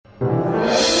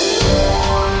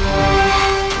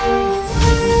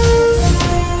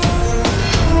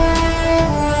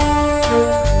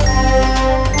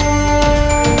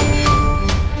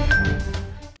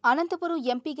అనంతపురం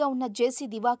ఎంపీగా ఉన్న జేసీ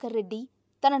దివాకర్ రెడ్డి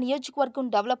తన నియోజకవర్గం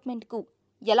డెవలప్మెంట్కు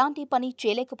ఎలాంటి పని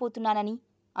చేయలేకపోతున్నానని,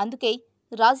 అందుకే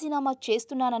రాజీనామా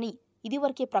చేస్తున్నానని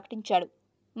ఇదివరకే ప్రకటించాడు.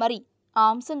 మరి ఆ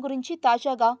అంశం గురించి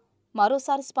తాజాగా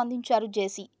మరోసారి స్పందించారు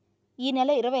జేసీ. ఈ నెల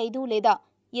 25 లేదా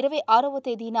 26వ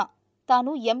తేదీన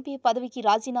తాను ఎంపీ పదవికి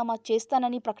రాజీనామా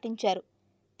చేస్తానని ప్రకటించారు.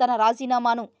 తన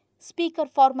రాజీనామాను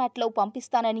స్పీకర్ ఫార్మాట్లో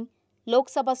పంపిస్తానని,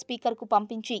 లోక్సభ స్పీకర్కు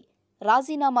పంపించి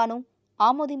రాజీనామాను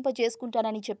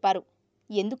ఆమోదింపజేసుకుంటానని చెప్పారు.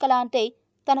 ఎందుకలా అంటే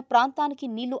తన ప్రాంతానికి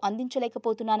నీళ్లు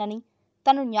అందించలేకపోతున్నానని,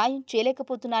 తను న్యాయం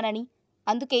చేయలేకపోతున్నానని,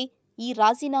 అందుకే ఈ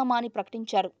రాజీనామా అని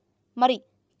ప్రకటించారు. మరి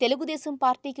తెలుగుదేశం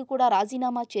పార్టీకి కూడా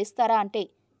రాజీనామా చేస్తారా అంటే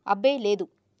అబ్బే లేదు,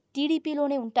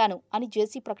 టీడీపీలోనే ఉంటాను అని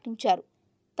జేసీ ప్రకటించారు.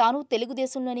 తాను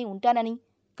తెలుగుదేశంలోనే ఉంటానని,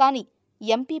 కానీ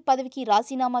ఎంపీ పదవికి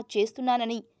రాజీనామా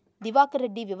చేస్తున్నానని దివాకర్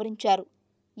రెడ్డి వివరించారు.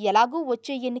 ఎలాగూ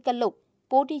వచ్చే ఎన్నికల్లో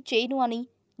పోటీ చేయను అని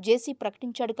జేసీ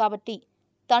ప్రకటించాడు కాబట్టి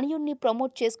తనయుణ్ణి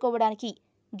ప్రమోట్ చేసుకోవడానికి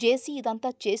జేసీ ఇదంతా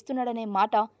చేస్తున్నాడనే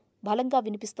మాట బలంగా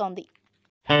వినిపిస్తోంది.